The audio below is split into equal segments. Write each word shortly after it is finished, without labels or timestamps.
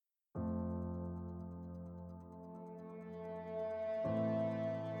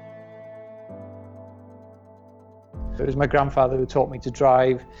It was my grandfather who taught me to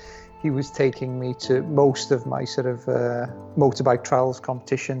drive. He was taking me to most of my sort of motorbike trials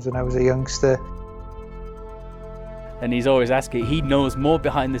competitions when I was a youngster. And he's always asking, he knows more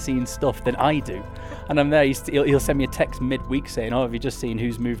behind the scenes stuff than I do. And I'm there, he'll send me a text mid-week saying, oh, have you just seen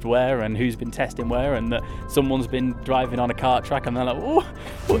who's moved where and who's been testing where, and that someone's been driving on a kart track, and they're like, oh,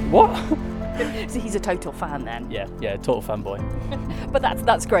 what? So he's a total fan then? Yeah, total fanboy. But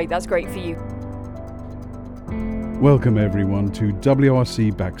that's great for you. Welcome everyone to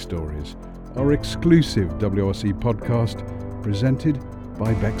WRC Backstories, our exclusive WRC podcast presented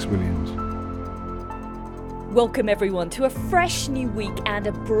by Bex Williams. Welcome everyone to a fresh new week and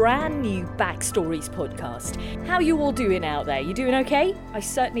a brand new Backstories podcast. How are you all doing out there? You doing okay? I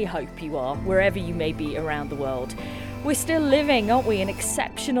certainly hope you are, wherever you may be around the world. We're still living, aren't we, in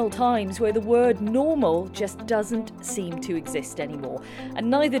exceptional times where the word normal just doesn't seem to exist anymore.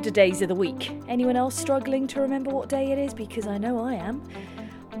 And neither do days of the week. Anyone else struggling to remember what day it is? Because I know I am.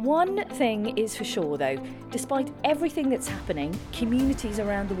 One thing is for sure though, despite everything that's happening, communities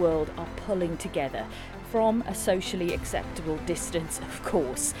around the world are pulling together. From a socially acceptable distance, of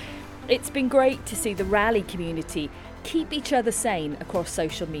course. It's been great to see the rally community keep each other sane across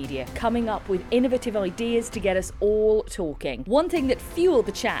social media, coming up with innovative ideas to get us all talking. One thing that fueled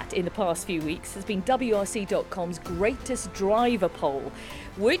the chat in the past few weeks has been WRC.com's Greatest Driver poll,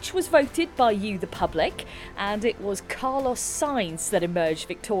 which was voted by you, the public, and it was Carlos Sainz that emerged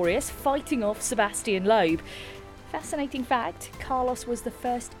victorious, fighting off Sebastian Loeb. Fascinating fact, Carlos was the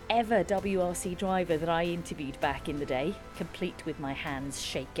first ever WRC driver that I interviewed back in the day, complete with my hands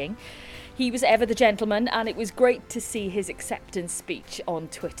shaking. He was ever the gentleman, and it was great to see his acceptance speech on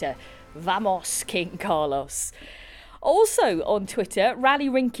Twitter. Vamos, King Carlos. Also on Twitter, Rally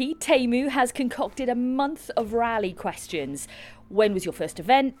Rinky Teemu has concocted a month of rally questions. When was your first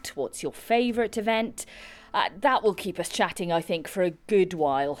event? What's your favourite event? That will keep us chatting, I think, for a good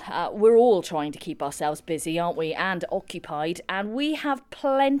while. We're all trying to keep ourselves busy, aren't we, and occupied, and we have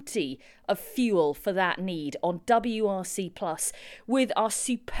plenty of fuel for that need on WRC Plus with our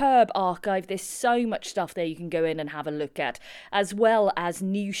superb archive. There's so much stuff there you can go in and have a look at, as well as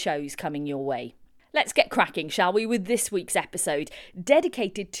new shows coming your way. Let's get cracking, shall we, with this week's episode,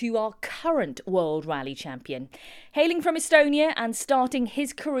 dedicated to our current World Rally Champion. Hailing from Estonia and starting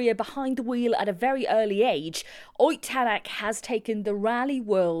his career behind the wheel at a very early age, Ott Tänak has taken the rally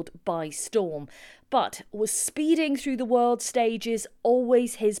world by storm. But was speeding through the world stages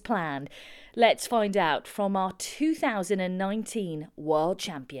always his plan? Let's find out from our 2019 World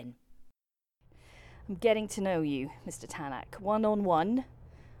Champion. I'm getting to know you, Mr. Tänak, one-on-one.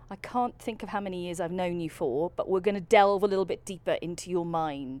 I can't think of how many years I've known you for, but we're going to delve a little bit deeper into your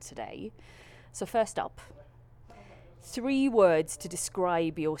mind today. So first up, 3 words to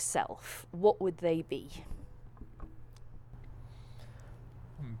describe yourself. What would they be?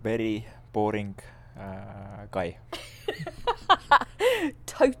 Very boring guy.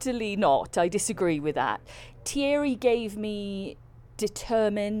 Totally not. I disagree with that. Thierry gave me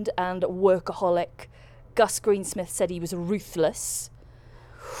determined and workaholic. Gus Greensmith said he was ruthless.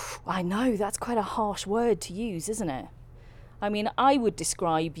 I know, that's quite a harsh word to use, isn't it? I mean, I would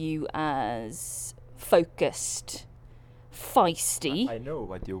describe you as focused, feisty. I know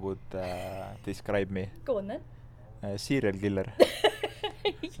what you would describe me. Go on then. Serial killer.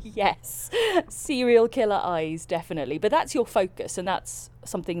 Yes, serial killer eyes, definitely. But that's your focus, and that's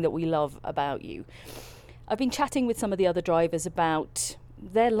something that we love about you. I've been chatting with some of the other drivers about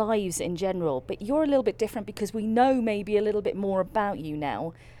their lives in general, but you're a little bit different because we know maybe a little bit more about you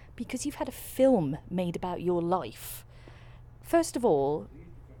now because you've had a film made about your life. First of all,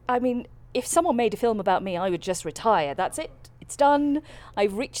 I mean, if someone made a film about me, I would just retire. That's it. It's done.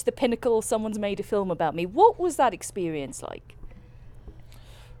 I've reached the pinnacle. Someone's made a film about me. What was that experience like?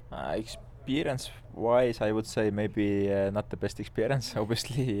 Experience-wise, I would say maybe not the best experience.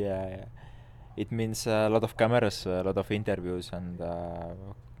 Obviously, it means a lot of cameras, a lot of interviews, and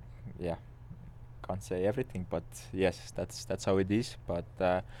can't say everything, but yes, that's how it is.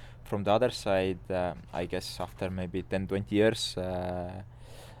 But from the other side, I guess after maybe 10-20 years,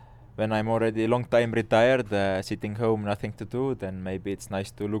 when I'm already a long time retired, sitting home, nothing to do, then maybe it's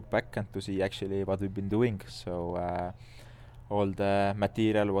nice to look back and to see actually what we've been doing. So all the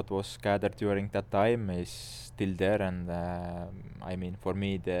material what was gathered during that time is still there, and I mean, for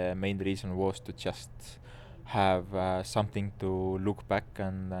me the main reason was to just have something to look back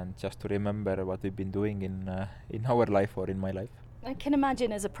and just to remember what we've been doing in our life or in my life. I can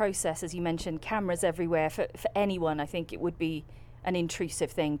imagine as a process, as you mentioned, cameras everywhere. For anyone, I think it would be an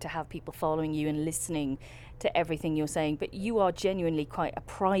intrusive thing to have people following you and listening to everything you're saying, but you are genuinely quite a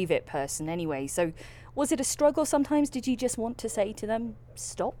private person anyway. So was it a struggle sometimes? Did you just want to say to them,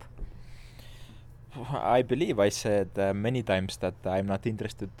 stop? I believe I said many times that I'm not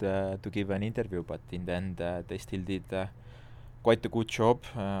interested to give an interview, but in the end they still did quite a good job.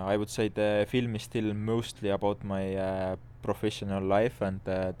 I would say the film is still mostly about my professional life and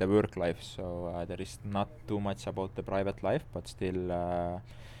the work life, so there is not too much about the private life, but still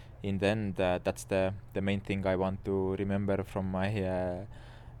in the end that's the main thing I want to remember from my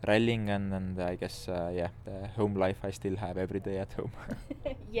rallying, and I guess the home life I still have every day at home.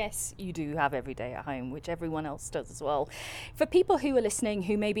 Yes, you do have every day at home, which everyone else does as well. For people who are listening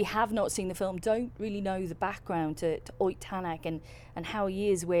who maybe have not seen the film, don't really know the background to Ott Tänak and how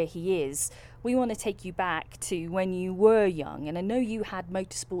he is where he is, we want to take you back to when you were young, and I know you had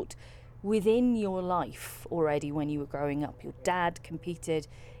motorsport within your life already when you were growing up. Your dad competed,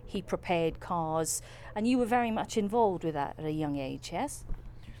 he prepared cars, and you were very much involved with that at a young age, yes?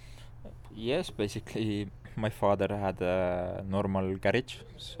 Yes, basically my father had a normal garage,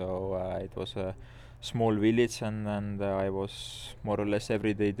 so it was a small village, and I was more or less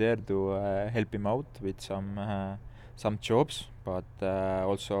every day there to help him out with some jobs, but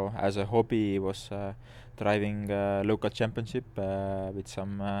also as a hobby was driving local championship with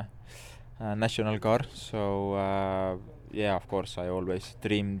some national car. So of course I always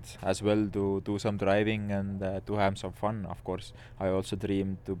dreamed as well to do some driving and to have some fun. Of course I also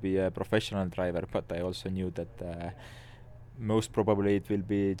dreamed to be a professional driver, but I also knew that most probably it will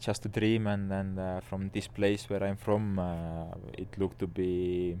be just a dream, and from this place where I'm from it looked to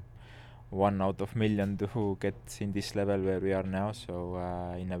be 1 out of million to get in this level where we are now. So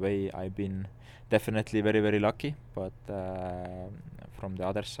in a way I've been definitely very, very lucky, but from the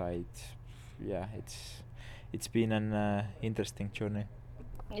other side, it's been an interesting journey.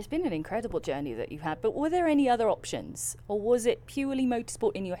 It's been an incredible journey that you've had, but were there any other options, or was it purely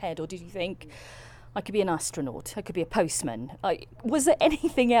motorsport in your head, or did you think, I could be an astronaut, I could be a postman? Was there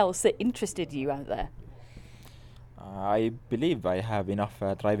anything else that interested you out there? I believe I have enough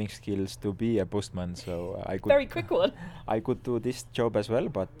driving skills to be a postman, so I could... Very quick one. I could do this job as well,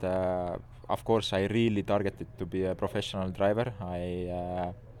 but of course I really targeted to be a professional driver.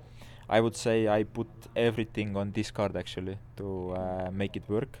 I would say I put everything on this card actually to make it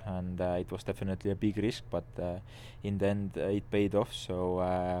work, and it was definitely a big risk, but in the end it paid off, so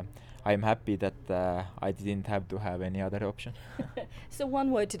I'm happy that I didn't have to have any other option. So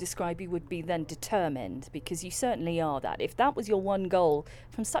one word to describe you would be then determined, because you certainly are that. If that was your one goal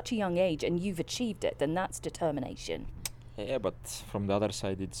from such a young age and you've achieved it, then that's determination. Yeah, but from the other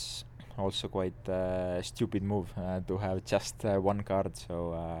side it's also quite a stupid move to have just one card,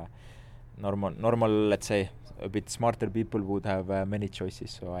 so normal, let's say, a bit smarter people would have many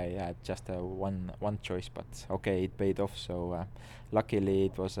choices, so I had just one choice, but okay, it paid off, so luckily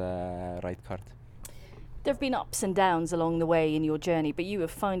it was a right card. There have been ups and downs along the way in your journey, but you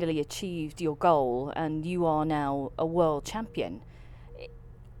have finally achieved your goal and you are now a world champion.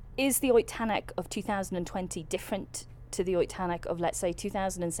 Is the Ott Tänak of 2020 different to the Ott Tänak of, let's say,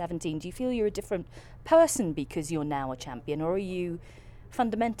 2017? Do you feel you're a different person because you're now a champion, or are you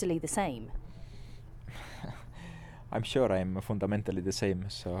fundamentally the same? I'm sure I'm fundamentally the same,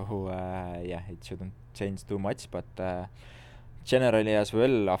 so it shouldn't change too much, but generally as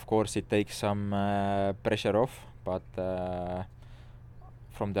well, of course it takes some pressure off, but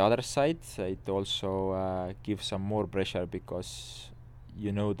from the other side it also gives some more pressure, because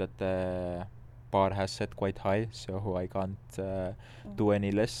you know that the bar has set quite high, so I can't do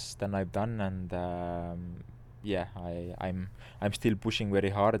any less than I've done, and I'm still pushing very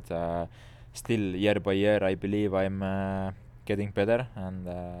hard. Still year by year I believe I'm getting better, and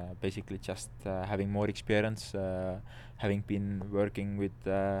basically just having more experience, having been working with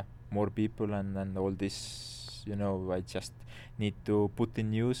more people and all this, I just need to put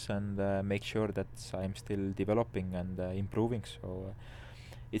in use and make sure that I'm still developing and improving. So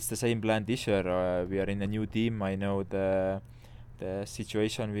it's the same plan this year. We are in a new team. I know the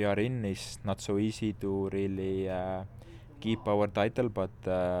situation we are in is not so easy to really keep our title, but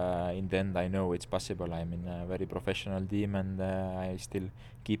in the end I know it's possible. I'm in a very professional team, and I still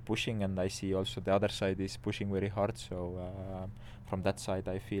keep pushing, and I see also the other side is pushing very hard, so from that side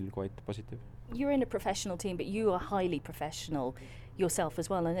I feel quite positive. You're in a professional team, but you are highly professional yourself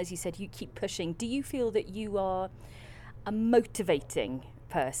as well, and as you said, you keep pushing. Do you feel that you are a motivating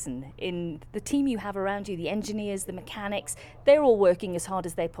person in the team you have around you? The engineers, the mechanics, they're all working as hard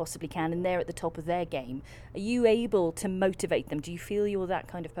as they possibly can, and they're at the top of their game. Are you able to motivate them? Do you feel you're that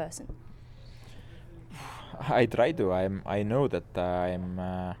kind of person? I try to. I know that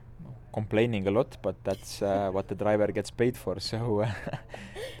I'm complaining a lot, but that's what the driver gets paid for. So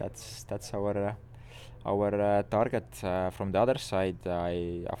that's our target. From the other side,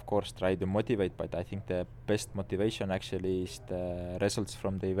 I of course try to motivate, but I think the best motivation actually is the results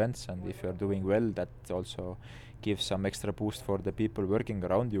from the events. And if you're doing well, that also gives some extra boost for the people working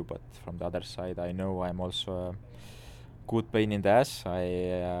around you. But from the other side, I know I'm also good pain in the ass.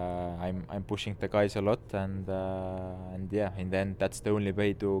 I'm pushing the guys a lot, and yeah, in the end, that's the only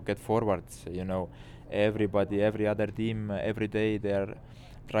way to get forward. You know, everybody, every other team, every day they're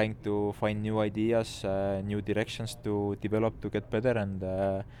trying to find new ideas, new directions to develop to get better,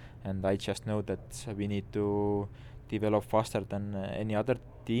 and I just know that we need to develop faster than any other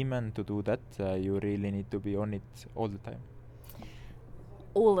team, and to do that, you really need to be on it all the time.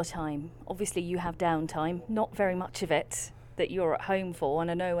 All the time. Obviously you have downtime, not very much of it that you're at home for, and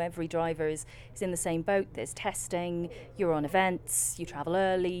I know every driver is in the same boat. There's testing, you're on events, you travel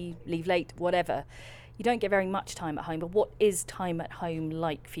early, leave late, whatever. You don't get very much time at home, but what is time at home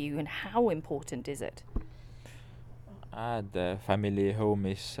like for you, and how important is it? The family home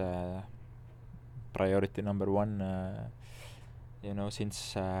is priority number one. You know,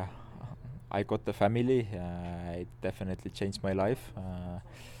 since I got the family, it definitely changed my life.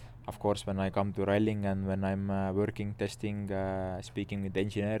 Of course, when I come to rallying and when I'm working, testing, speaking with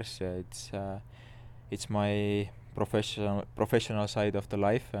engineers, it's my professional side of the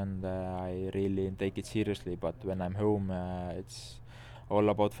life, and I really take it seriously. But when I'm home, it's all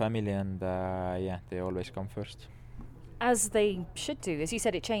about family, and yeah, they always come first. As they should do. As you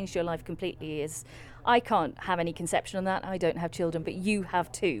said, it changed your life completely. I can't have any conception on that. I don't have children, but you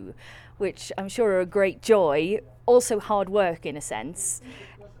have two, which I'm sure are a great joy. Also hard work in a sense.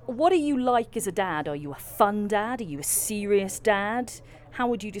 What are you like as a dad? Are you a fun dad? Are you a serious dad? How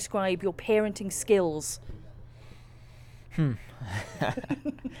would you describe your parenting skills?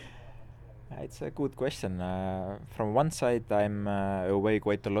 It's a good question. From one side, I'm away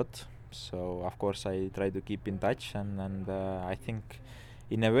quite a lot, so of course I try to keep in touch, and I think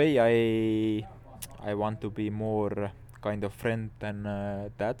in a way I want to be more kind of friend than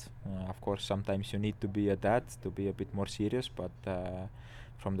dad. Of course, sometimes you need to be a dad to be a bit more serious, but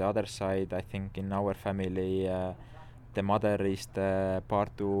from the other side, I think in our family, the mother is the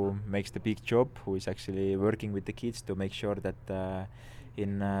part who makes the big job, who is actually working with the kids to make sure that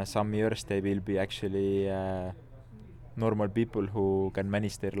in some years they will be actually normal people who can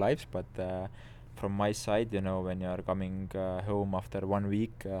manage their lives. But from my side, you know, when you are coming home after 1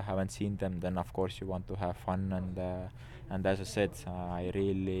 week, haven't seen them, then of course you want to have fun, and as I said, I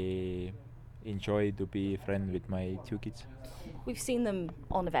really enjoy to be friend with my two kids. We've seen them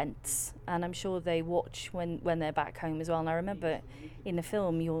on events, and I'm sure they watch when they're back home as well. And I remember in the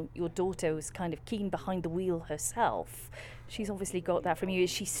film your daughter was kind of keen behind the wheel herself. She's obviously got that from you. Is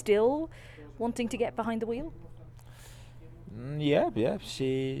she still wanting to get behind the wheel? Yeah,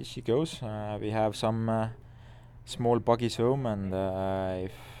 she goes. We have some small buggies home, and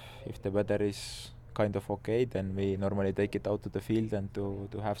if the weather is kind of okay, then we normally take it out to the field and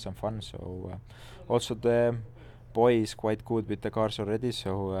to have some fun. So also the boy is quite good with the cars already,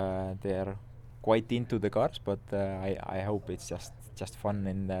 so they are quite into the cars, but I hope it's just fun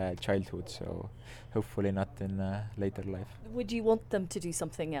in the childhood, so hopefully not in later life. Would you want them to do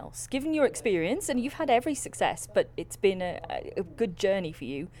something else? Given your experience, and you've had every success, but it's been a good journey for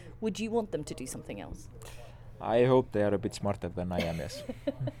you, would you want them to do something else? I hope they are a bit smarter than I am, yes.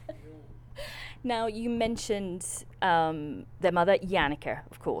 Now, you mentioned their mother, Jannica,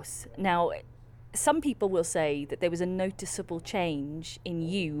 of course. Now, some people will say that there was a noticeable change in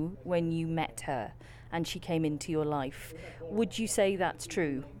you when you met her and she came into your life. Would you say that's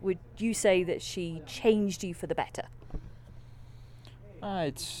true? Would you say that she changed you for the better?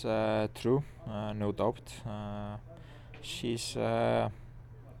 It's true, no doubt. She's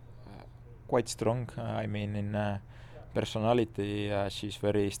quite strong. I mean, in personality, she's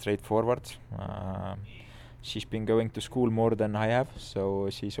very straightforward. She's been going to school more than I have, so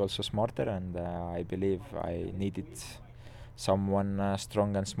she's also smarter, and I believe I needed someone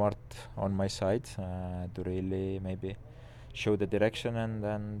strong and smart on my side to really maybe show the direction,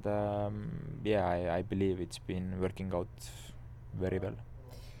 and yeah, I believe it's been working out very well.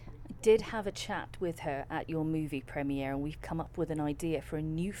 I did have a chat with her at your movie premiere, and we've come up with an idea for a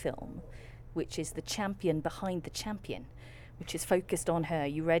new film, which is The Champion Behind the Champion, which is focused on her.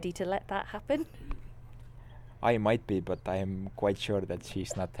 You ready to let that happen? I might be, but I am quite sure that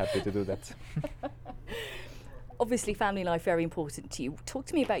she's not happy to do that. Obviously, family life very important to you. Talk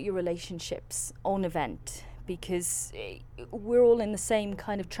to me about your relationships on event, because we're all in the same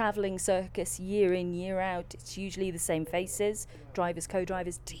kind of travelling circus year in, year out. It's usually the same faces, drivers,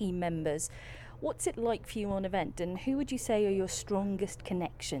 co-drivers, team members. What's it like for you on event, and who would you say are your strongest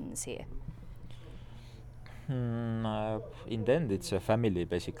connections here? In the end, it's a family.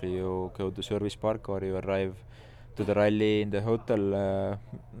 Basically, you go to service park or you arrive to the rally in the hotel.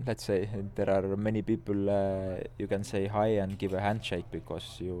 Let's say there are many people you can say hi and give a handshake because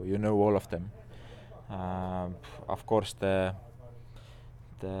you know all of them. Of course, the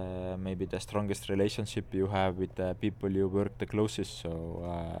maybe the strongest relationship you have with the people you work the closest. So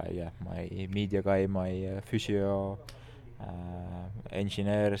my media guy, my physio,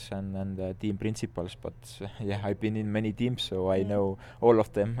 engineers and team principals. But I've been in many teams, so I know all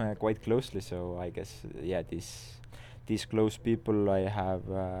of them quite closely. So I guess these close people I have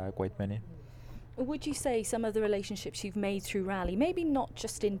quite many. Would you say some of the relationships you've made through rally, maybe not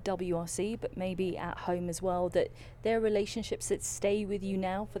just in WRC, but maybe at home as well, that they're relationships that stay with you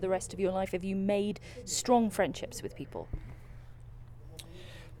now for the rest of your life? Have you made strong friendships with people?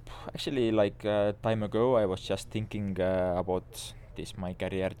 Actually, like time ago, I was just thinking about this my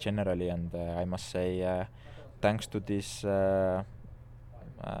career generally, and I must say, thanks to this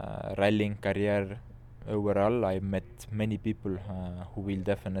rallying career overall, I met many people who will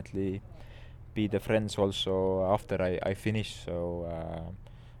definitely be the friends also after I finish. So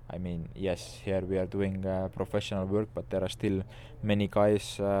I mean, yes, here we are doing professional work, but there are still many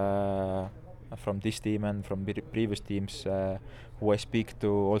guys from this team and from previous teams who I speak to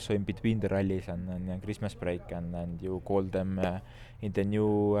also in between the rallies and Christmas break, and you call them in the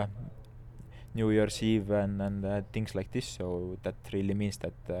New Year's Eve and things like this. So that really means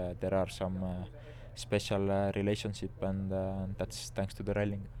that there are some special relationship, and that's thanks to the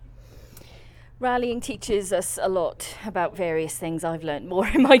rallying. Rallying teaches us a lot about various things. I've learnt more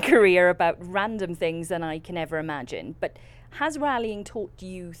in my career about random things than I can ever imagine. But has rallying taught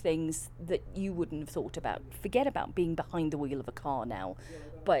you things that you wouldn't have thought about? Forget about being behind the wheel of a car now,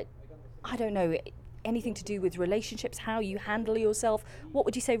 but I don't know, anything to do with relationships, how you handle yourself. What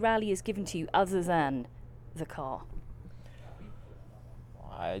would you say rally has given to you other than the car?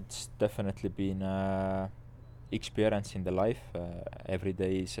 It's definitely been experience in the life. Every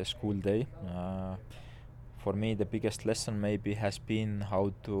day is a school day. For me, the biggest lesson maybe has been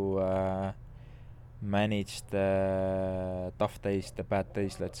how to manage the tough days, the bad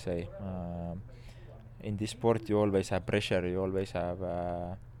days, let's say. In this sport, you always have pressure. You always have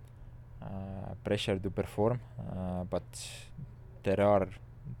pressure to perform, but there are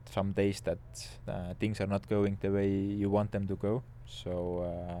some days that things are not going the way you want them to go.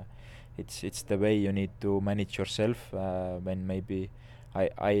 So it's the way you need to manage yourself when maybe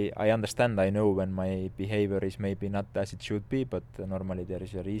I understand, I know when my behavior is maybe not as it should be, but normally there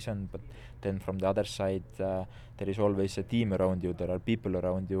is a reason. But then from the other side, there is always a team around you. There are people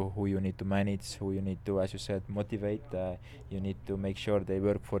around you who you need to manage, who you need to, as you said, motivate. You need to make sure they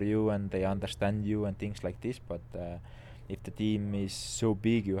work for you and they understand you and things like this. But if the team is so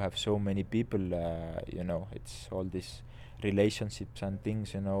big, you have so many people, it's all these relationships and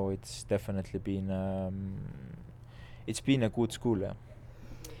things, it's definitely been it's been a good school.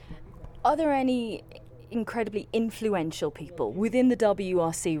 Are there any incredibly influential people within the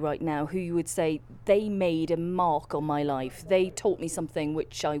WRC right now who you would say they made a mark on my life? They taught me something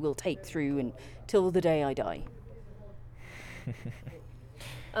which I will take through until the day I die.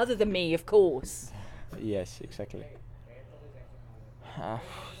 Other than me, of course. Yes, exactly.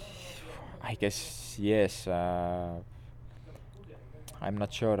 I guess yes. I'm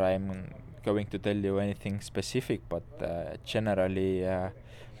not sure I'm going to tell you anything specific, but generally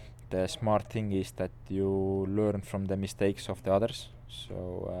the smart thing is that you learn from the mistakes of the others.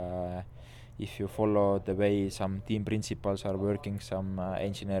 So if you follow the way some team principals are working, some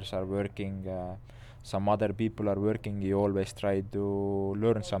engineers are working, some other people are working, you always try to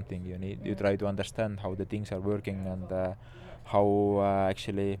learn something. You try to understand how the things are working and how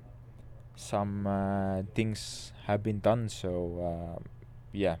actually some things have been done. So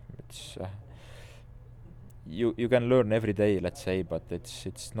it's you can learn every day, let's say, but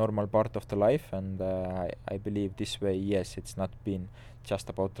it's normal part of the life, and I believe this way, yes, it's not been just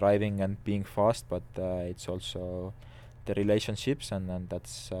about driving and being fast, but it's also the relationships, and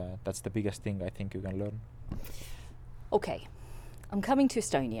that's the biggest thing I think you can learn. Okay, I'm coming to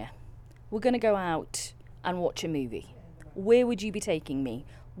Estonia. We're going to go out and watch a movie. Where would you be taking me?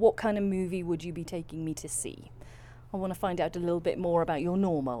 What kind of movie would you be taking me to see? I want to find out a little bit more about your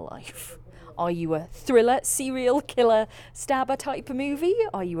normal life. Are you a thriller, serial killer, stabber type of movie?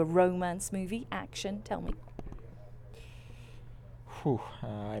 Are you a romance movie, action? Tell me.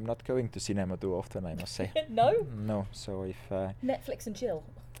 I'm not going to cinema too often, I must say. No? No, so if... Netflix and chill.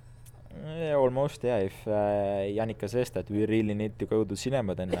 Yeah, almost, yeah. If Jannika says that we really need to go to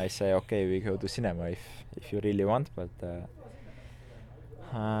cinema, then I say, okay, we go to cinema if you really want, but...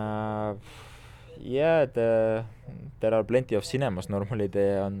 yeah, there are plenty of cinemas. Normally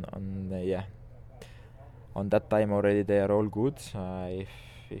they on that time already they are all good.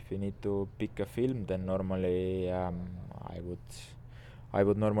 If you need to pick a film, then normally I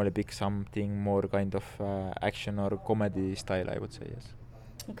would normally pick something more kind of action or comedy style, I would say, yes.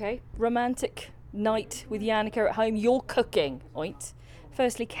 Okay, romantic night with Jannika at home. You're cooking, Oint.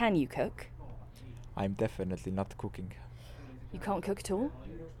 Firstly, can you cook? I'm definitely not cooking. You can't cook at all?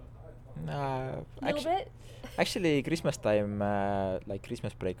 A little bit? Actually, Christmas time, like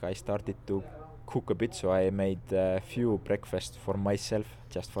Christmas break, I started to cook a bit, so I made a few breakfasts for myself,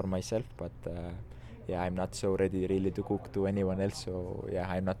 just for myself, but yeah, I'm not so ready really to cook to anyone else, so yeah,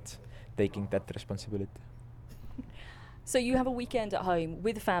 I'm not taking that responsibility. So you have a weekend at home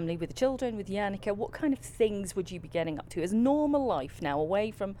with the family, with the children, with Jannika. What kind of things would you be getting up to as normal life now, away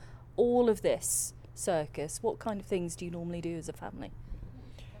from all of this circus? What kind of things do you normally do as a family?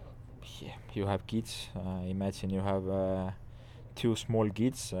 Yeah, you have kids. Imagine you have 2 small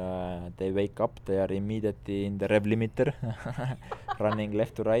kids. They wake up, they are immediately in the rev limiter, running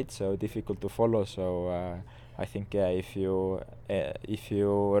left to right, so difficult to follow. So I think if you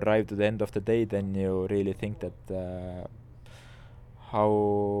arrive to the end of the day, then you really think that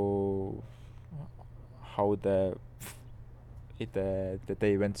how the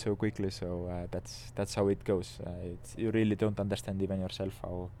day went so quickly. So that's how it goes. You really don't understand even yourself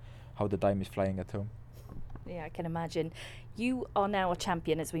how the time is flying at home. Yeah, I can imagine. You are now a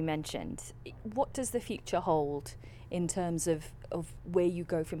champion, as we mentioned. What does the future hold in terms of where you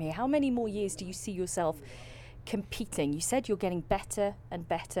go from here? How many more years do you see yourself competing? You said you're getting better and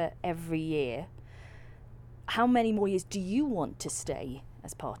better every year. How many more years do you want to stay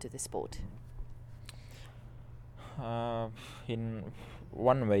as part of the sport? In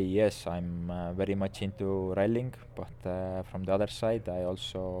one way, yes, I'm very much into rallying, but from the other side, I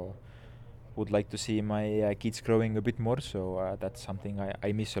also would like to see my kids growing a bit more, so that's something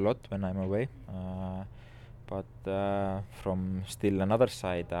I miss a lot when I'm away. But from still another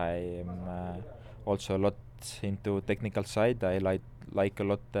side, I am also a lot into technical side. I like a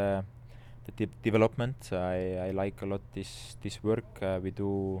lot the development. I like a lot this work we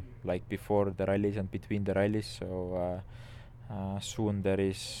do, like before the rallies and between the rallies. So soon there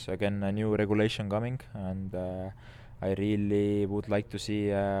is again a new regulation coming, and I really would like to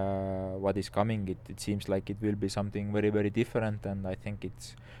see what is coming. It seems like it will be something very, very different, and I think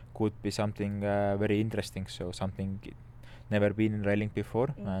it could be something very interesting. So something never been in rallying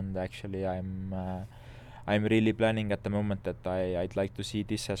before, and actually I'm really planning at the moment that I'd like to see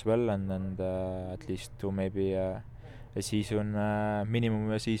this as well, and at least to maybe a season, minimum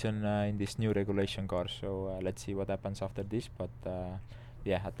a season in this new regulation car. So let's see what happens after this, but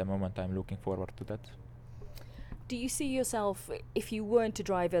yeah, at the moment I'm looking forward to that. Do you see yourself, if you weren't a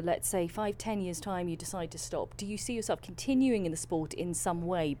driver, let's say 5-10 years time you decide to stop, do you see yourself continuing in the sport in some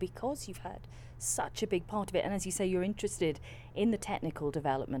way because you've had such a big part of it, and as you say you're interested in the technical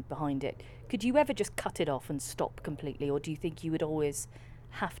development behind it? Could you ever just cut it off and stop completely, or do you think you would always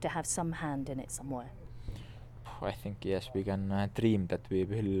have to have some hand in it somewhere? I think yes, we can dream that we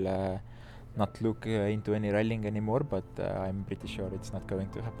will not look into any rallying anymore, but I'm pretty sure it's not going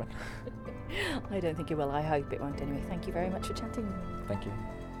to happen. I don't think it will. I hope it won't anyway. Thank you very much for chatting with me. Thank you.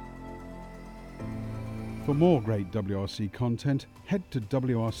 For more great WRC content, head to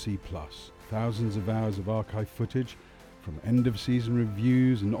WRC Plus. Thousands of hours of archive footage, from end-of-season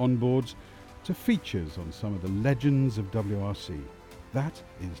reviews and onboards to features on some of the legends of WRC. That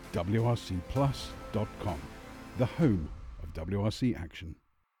is WRCplus.com, the home of WRC action.